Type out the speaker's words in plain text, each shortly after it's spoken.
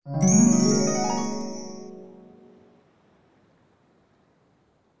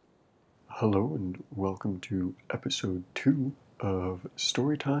Hello and welcome to episode 2 of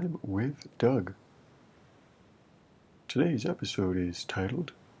Storytime with Doug. Today's episode is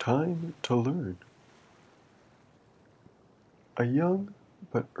titled Time to Learn. A young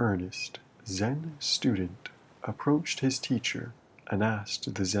but earnest Zen student approached his teacher and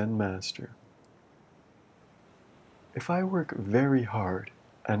asked the Zen master, "If I work very hard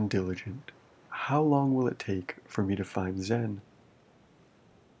and diligent, how long will it take for me to find Zen?"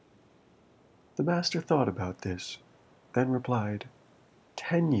 The master thought about this, then replied,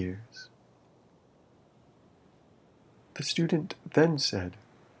 10 years. The student then said,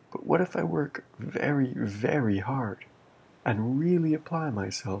 "But what if I work very, very hard and really apply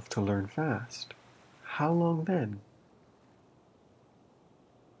myself to learn fast? How long then?"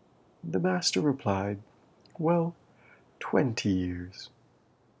 The master replied, "Well, 20 years.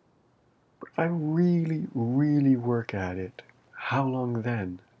 "But if I really, really work at it, how long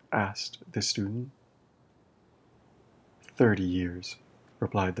then?" asked the student. 30 years,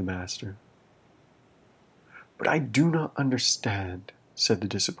 replied the master. "But I do not understand," said the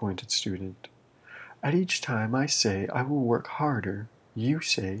disappointed student. "At each time I say I will work harder, you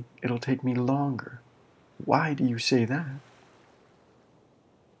say it'll take me longer. Why do you say that?"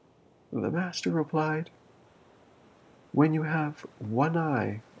 The master replied, "When you have one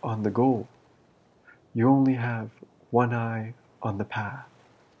eye on the goal, you only have one eye on the path."